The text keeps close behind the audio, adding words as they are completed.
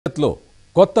లో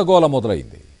కొత్త గోల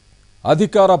మొదలైంది.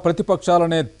 అధికార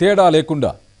ప్రతిపక్షాలనే తేడా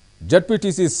లేకుండా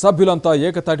జడ్పీటీసీ సభ్యులంతా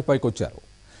ఏకతాటిపైకొచ్చారు.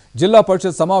 జిల్లా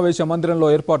పరిషత్ సమావేశ మందిరంలో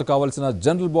ఏర్పాటు కావాల్సిన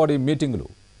జనరల్ బాడీ మీటింగులు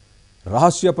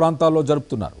రహస్య ప్రాంతాల్లో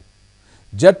జరుపుతున్నారు.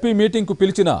 జడ్పీ మీటింగ్కు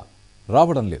పిలిచినా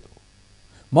రావడం లేదు.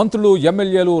 మంత్రులు,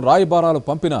 ఎమ్మెల్యేలు రాయబారాలు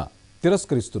పంపినా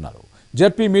తిరస్కరిస్తున్నారు.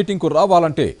 జడ్పీ మీటింగ్కు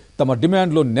రావాలంటే తమ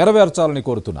డిమాండ్లు నెరవేర్చాలని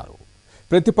కోరుతున్నారు.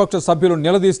 ప్రతిపక్ష సభ్యులు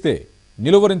నిలదీస్తే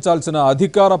నిలువరించాల్సిన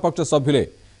అధికార పక్ష సభ్యులే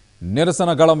నిరసన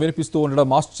గళం వినిపిస్తూ ఉండడం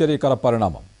ఆశ్చర్యకర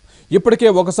పరిణామం. ఇప్పటికే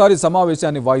ఒకసారి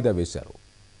సమావేశాన్ని వాయిదా వేశారు.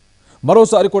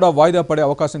 మరోసారి కూడా వాయిదా పడే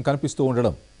అవకాశం కనిపిస్తూ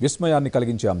ఉండడం విస్మయాన్ని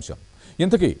కలిగించే అంశం.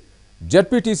 ఇంతకీ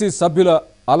జడ్పీటీసీ సభ్యుల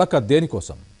అలక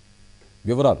దేనికోసం?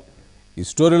 వివరాలు ఈ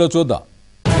స్టోరీలో చూద్దాం.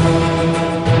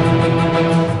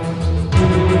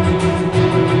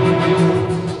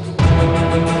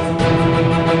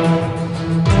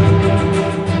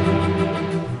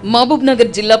 మహబూబ్నగర్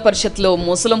జిల్లా పరిషత్లో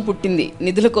ముసలం పుట్టింది.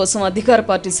 నిధుల కోసం అధికార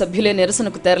పార్టీ సభ్యులే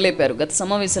నిరసనకు తెరలేపారు. గత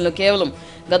సమావేశంలో కేవలం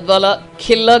గద్వాల,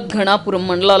 ఖిల్లా, ఘనాపురం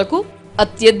మండలాలకు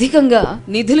అత్యధికంగా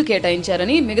నిధులు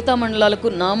కేటాయించారని, మిగతా మండలాలకు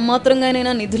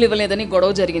నామమాత్రంగానైనా నిధులు ఇవ్వలేదని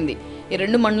గొడవ జరిగింది. ఈ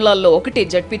రెండు మండలాల్లో ఒకటి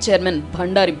జడ్పీ చైర్మన్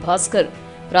భండారి భాస్కర్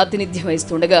ప్రాతినిధ్యం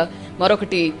వహిస్తుండగా,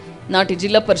 మరొకటి నాటి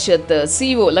జిల్లా పరిషత్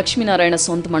సిఇఓ లక్ష్మీనారాయణ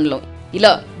సొంత మండలం.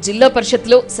 ఇలా జిల్లా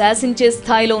పరిషత్లో శాసించే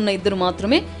స్థాయిలో ఉన్న ఇద్దరు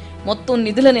మాత్రమే మొత్తం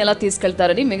నిధులను ఎలా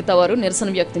తీసుకెళ్తారని మిగతా వారు నిరసన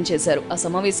వ్యక్తం చేశారు. ఆ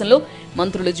సమావేశంలో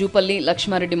మంత్రులు జూపల్లి,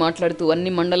 లక్ష్మారెడ్డి మాట్లాడుతూ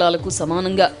అన్ని మండలాలకు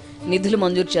సమానంగా నిధులు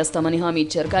మంజూరు చేస్తామని హామీ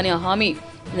ఇచ్చారు. కానీ ఆ హామీ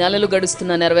నెలలు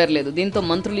గడుస్తున్నా నెరవేరలేదు. దీంతో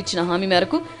మంత్రులు ఇచ్చిన హామీ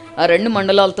మేరకు ఆ రెండు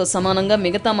మండలాలతో సమానంగా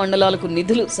మిగతా మండలాలకు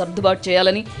నిధులు సర్దుబాటు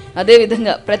చేయాలని,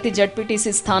 అదేవిధంగా ప్రతి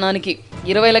జడ్పీటీసీ స్థానానికి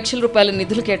 20 లక్షల రూపాయల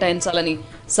నిధులు కేటాయించాలని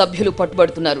సభ్యులు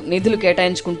పట్టుబడుతున్నారు. నిధులు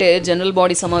కేటాయించుకుంటే జనరల్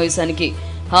బాడీ సమావేశానికి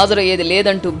హాజరయ్యేది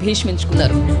లేదంటూ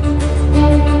భీష్మించుకున్నారు.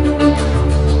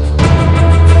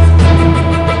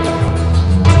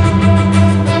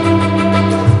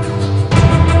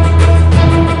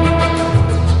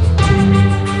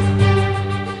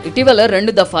 ఇటీవల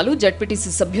 2 దఫాలు జడ్పీటీసీ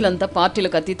సభ్యులంతా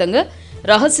పార్టీలకు అతీతంగా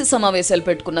రహస్య సమావేశాలు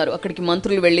పెట్టుకున్నారు. అక్కడికి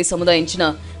మంత్రులు వెళ్లి సముదాయించినా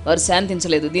వారు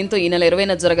శాంతించలేదు. దీంతో ఈ నెల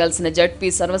 20న జరగాల్సిన జడ్పీ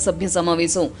సర్వసభ్య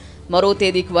సమావేశం మరో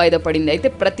తేదీకి వాయిదా పడింది. అయితే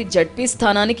ప్రతి జడ్పీ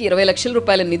స్థానానికి 20 లక్షల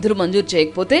రూపాయల నిధులు మంజూరు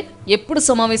చేయకపోతే ఎప్పుడు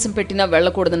సమావేశం పెట్టినా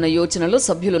వెళ్లకూడదన్న యోచనలో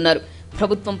సభ్యులున్నారు.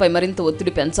 ప్రభుత్వంపై మరింత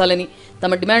ఒత్తిడి పెంచాలని,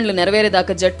 తమ డిమాండ్లు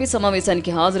నెరవేరేదాకా జడ్పీ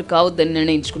సమావేశానికి హాజరు కావద్దని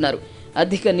నిర్ణయించుకున్నారు.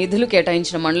 అధిక నిధులు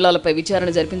కేటాయించిన మండలాలపై విచారణ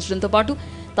జరిపించడంతో పాటు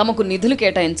తమకు నిధులు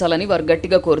కేటాయించాలని వారు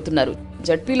గట్టిగా కోరుతున్నారు.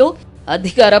 జడ్పీలో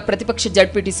అధికార ప్రతిపక్ష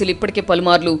జడ్పీటీసీలు ఇప్పటికే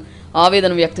పలుమార్లు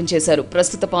ఆవేదన వ్యక్తం చేశారు.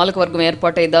 ప్రస్తుత పాలకవర్గం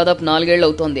ఏర్పాటై దాదాపు 4 ఏళ్లు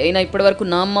అవుతోంది. అయినా ఇప్పటివరకు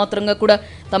నామమాత్రంగా కూడా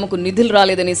తమకు నిధులు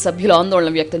రాలేదని సభ్యులు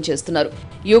ఆందోళన వ్యక్తం చేస్తున్నారు.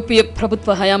 యూపీఏ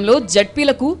ప్రభుత్వ హయాంలో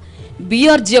జడ్పీలకు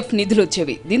బీఆర్జీఎఫ్ నిధులు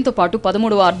వచ్చేవి. దీంతో పాటు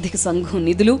 13వ ఆర్థిక సంఘం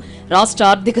నిధులు, రాష్ట్ర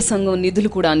ఆర్థిక సంఘం నిధులు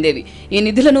కూడా అందేవి. ఈ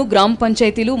నిధులను గ్రామ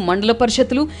పంచాయతీలు, మండల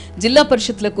పరిషత్తులు, జిల్లా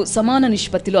పరిషత్తులకు సమాన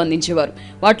నిష్పత్తిలో అందించేవారు.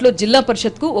 వాటిలో జిల్లా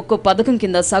పరిషత్కు ఒక్కో పథకం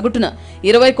కింద సగటున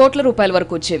 20 కోట్ల రూపాయల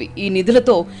వరకు వచ్చేవి. ఈ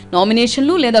నిధులతో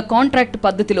నామినేషన్లు లేదా కాంట్రాక్ట్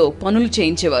పద్ధతిలో పనులు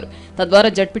చేయించేవారు.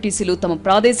 తద్వారా జడ్పీటీసీలు తమ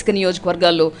ప్రాదేశిక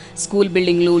నియోజకవర్గాల్లో స్కూల్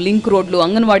బిల్డింగ్లు, లింక్ రోడ్లు,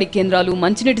 అంగన్వాడీ కేంద్రాలు,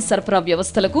 మంచినీటి సరఫరా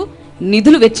వ్యవస్థలకు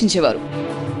నిధులు వెచ్చించేవారు.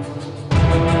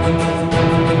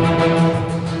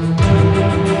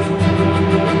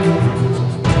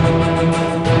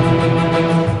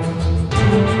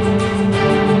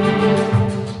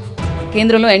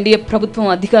 కేంద్రంలో ఎన్డీఏ ప్రభుత్వం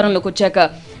అధికారంలోకి వచ్చాక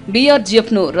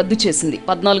బీఆర్జీఎఫ్ను రద్దు చేసింది.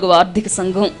 14వ ఆర్థిక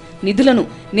సంఘం నిధులను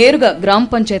నేరుగా గ్రామ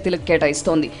పంచాయతీలకు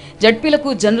కేటాయిస్తోంది. జడ్పీలకు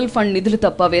జనరల్ ఫండ్ నిధులు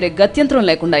తప్ప వేరే గత్యంతరం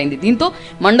లేకుండా అయింది. దీంతో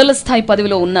మండల స్థాయి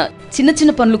పదవిలో ఉన్న చిన్న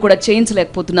చిన్న పనులు కూడా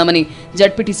చేయించలేకపోతున్నామని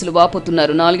జడ్పీటీసీలు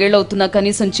వాపోతున్నారు. 4 ఏళ్లు అవుతున్నా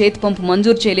కనీసం చేతి పంపు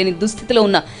మంజూరు చేయలేని దుస్థితిలో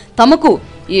ఉన్న తమకు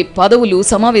ఈ పదవులు,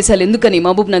 సమావేశాలు ఎందుకని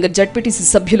మహబూబ్నగర్ జడ్పీటీసీ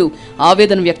సభ్యులు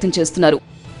ఆవేదన వ్యక్తం చేస్తున్నారు.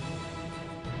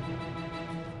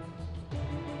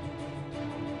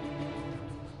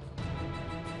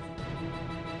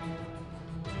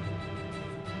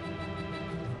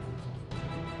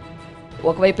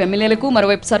 ఒకవైపు ఎమ్మెల్యేలకు,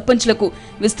 మరోవైపు సర్పంచ్లకు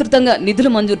విస్తృతంగా నిధులు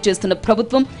మంజూరు చేస్తున్న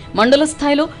ప్రభుత్వం మండల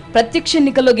స్థాయిలో ప్రత్యక్ష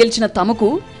ఎన్నికల్లో గెలిచిన తమకు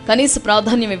కనీస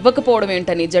ప్రాధాన్యం ఇవ్వకపోవడం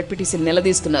ఏంటని జడ్పీటీసీలు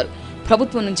నిలదీస్తున్నారు.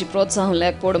 ప్రభుత్వం నుంచి ప్రోత్సాహం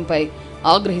లేకపోవడంపై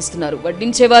ఆగ్రహిస్తున్నారు.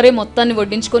 వడ్డించేవారే మొత్తాన్ని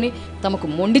వడ్డించుకొని తమకు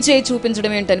మొండి చేయి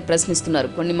చూపించడం ఏంటని ప్రశ్నిస్తున్నారు.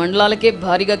 కొన్ని మండలాలకే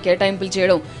భారీగా కేటాయింపులు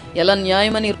చేయడం ఎలా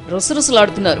న్యాయమని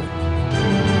రుసరుసలాడుతున్నారు.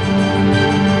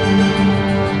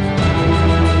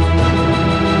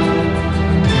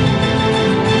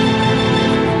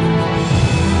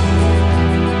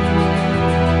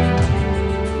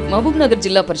 మహబూబ్నగర్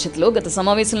జిల్లా పరిషత్లో గత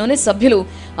సమావేశంలోనే సభ్యులు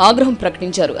ఆగ్రహం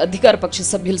ప్రకటించారు. అధికార పక్ష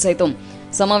సభ్యులు సైతం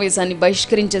సమావేశాన్ని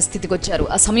బహిష్కరించే స్థితికొచ్చారు.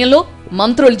 ఆ సమయంలో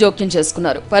మంత్రులు జోక్యం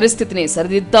చేసుకున్నారు. పరిస్థితిని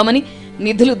సరిదిద్దామని,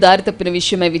 నిధులు దారి తప్పిన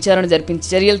విషయమై విచారణ జరిపించి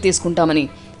చర్యలు తీసుకుంటామని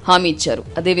హామీ ఇచ్చారు.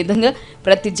 అదేవిధంగా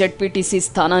ప్రతి జడ్పీటీసీ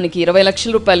స్థానానికి 20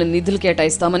 లక్షల రూపాయల నిధులు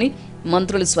కేటాయిస్తామని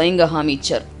మంత్రులు స్వయంగా హామీ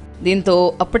ఇచ్చారు. దీంతో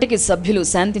అప్పటికి సభ్యులు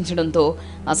శాంతించడంతో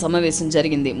ఆ సమావేశం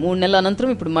జరిగింది. 3 నెలల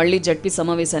అనంతరం ఇప్పుడు మళ్లీ జడ్పీ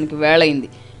సమావేశానికి వేళయింది.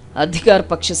 అధికార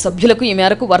పక్ష సభ్యులకు ఈ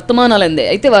మేరకు వర్తమానాలు అందాయి.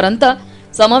 అయితే వారంతా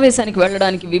సమావేశానికి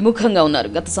వెళ్లడానికి విముఖంగా ఉన్నారు.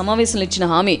 గత సమావేశంలో ఇచ్చిన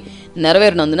హామీ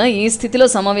నెరవేరినందున ఈ స్థితిలో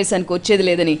సమావేశానికి వచ్చేది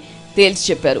లేదని తేల్చి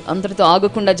చెప్పారు. అంతటితో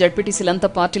ఆగకుండా జడ్పీటీసీలంతా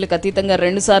పార్టీలకు అతీతంగా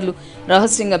 2 సార్లు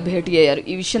రహస్యంగా భేటీ అయ్యారు.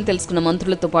 ఈ విషయం తెలుసుకున్న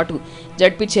మంత్రులతో పాటు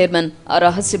జడ్పీ చైర్మన్ ఆ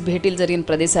రహస్య భేటీలు జరిగిన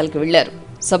ప్రదేశాలకు వెళ్లారు.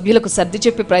 సభ్యులకు సర్ది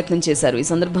చెప్పే ప్రయత్నం చేశారు. ఈ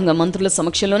సందర్భంగా మంత్రుల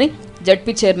సమక్షంలోనే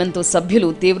జడ్పీ చైర్మన్తో సభ్యులు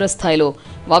తీవ్ర స్థాయిలో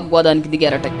వాగ్వాదానికి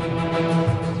దిగారట.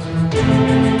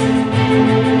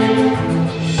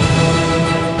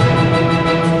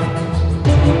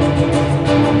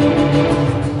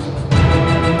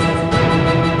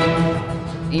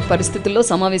 ఈ పరిస్థితుల్లో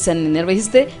సమావేశాన్ని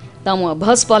నిర్వహిస్తే తాము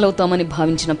అభాస్పాలవుతామని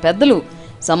భావించిన పెద్దలు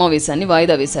సమావేశాన్ని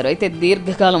వాయిదా వేశారు. అయితే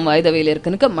దీర్ఘకాలం వాయిదా వేయలేరు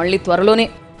కనుక మళ్లీ త్వరలోనే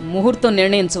ముహూర్తం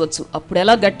నిర్ణయించవచ్చు.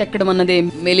 అప్పుడెలా గట్టెక్కడం అన్నదే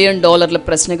 $1 మిలియన్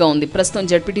ప్రశ్నగా ఉంది. ప్రస్తుతం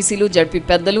జడ్పీటీసీలు, జడ్పీ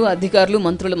పెద్దలు, అధికారులు,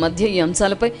 మంత్రుల మధ్య ఈ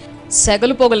అంశాలపై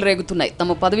సెగలు పొగలు రేగుతున్నాయి.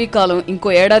 తమ పదవీ కాలం ఇంకో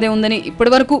ఏడాదే ఉందని,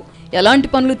 ఇప్పటివరకు ఎలాంటి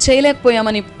పనులు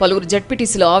చేయలేకపోయామని పలువురు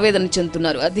జడ్పీటీసీలు ఆవేదన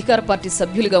చెందుతున్నారు. అధికార పార్టీ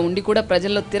సభ్యులుగా ఉండి కూడా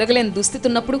ప్రజల్లో తిరగలేని దుస్థితి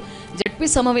ఉన్నప్పుడు జడ్పీ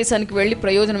సమావేశానికి వెళ్లి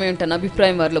ప్రయోజనం ఏమిటన్న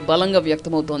అభిప్రాయం వారిలో బలంగా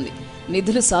వ్యక్తమవుతోంది.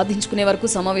 నిధులు సాధించుకునే వరకు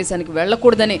సమావేశానికి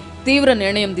వెళ్లకూడదనే తీవ్ర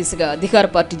నిర్ణయం దిశగా అధికార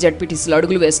పార్టీ జడ్పీటీసీలు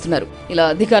అడుగులు వేస్తున్నారు. ఇలా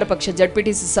అధికార పక్ష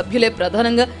జడ్పీటీసీ సభ్యులే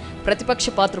ప్రధానంగా ప్రతిపక్ష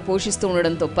పాత్ర పోషిస్తూ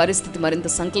ఉండడంతో పరిస్థితి మరింత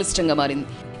సంక్లిష్టంగా మారింది.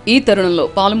 ఈ తరుణంలో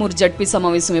పాలమూరు జడ్పీ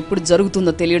సమావేశం ఎప్పుడు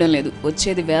జరుగుతుందో తెలియడం లేదు.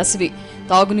 వచ్చేది వేసవి,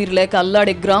 తాగునీరు లేక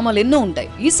అల్లాడే గ్రామాలు ఎన్నో ఉంటాయి.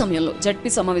 ఈ సమయంలో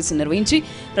జడ్పీ సమావేశం నిర్వహించి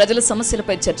ప్రజల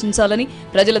సమస్యలపై చర్చించాలని,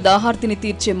 ప్రజల దాహార్తిని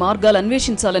తీర్చే మార్గాలు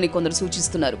అన్వేషించాలని కొందరు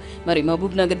సూచిస్తున్నారు. మరి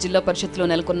మహబూబ్నగర్ జిల్లా పరిషత్లో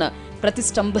నెలకొన్న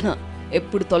ప్రతిష్టంభన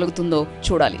ఎప్పుడు తొలగుతుందో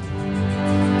చూడాలి.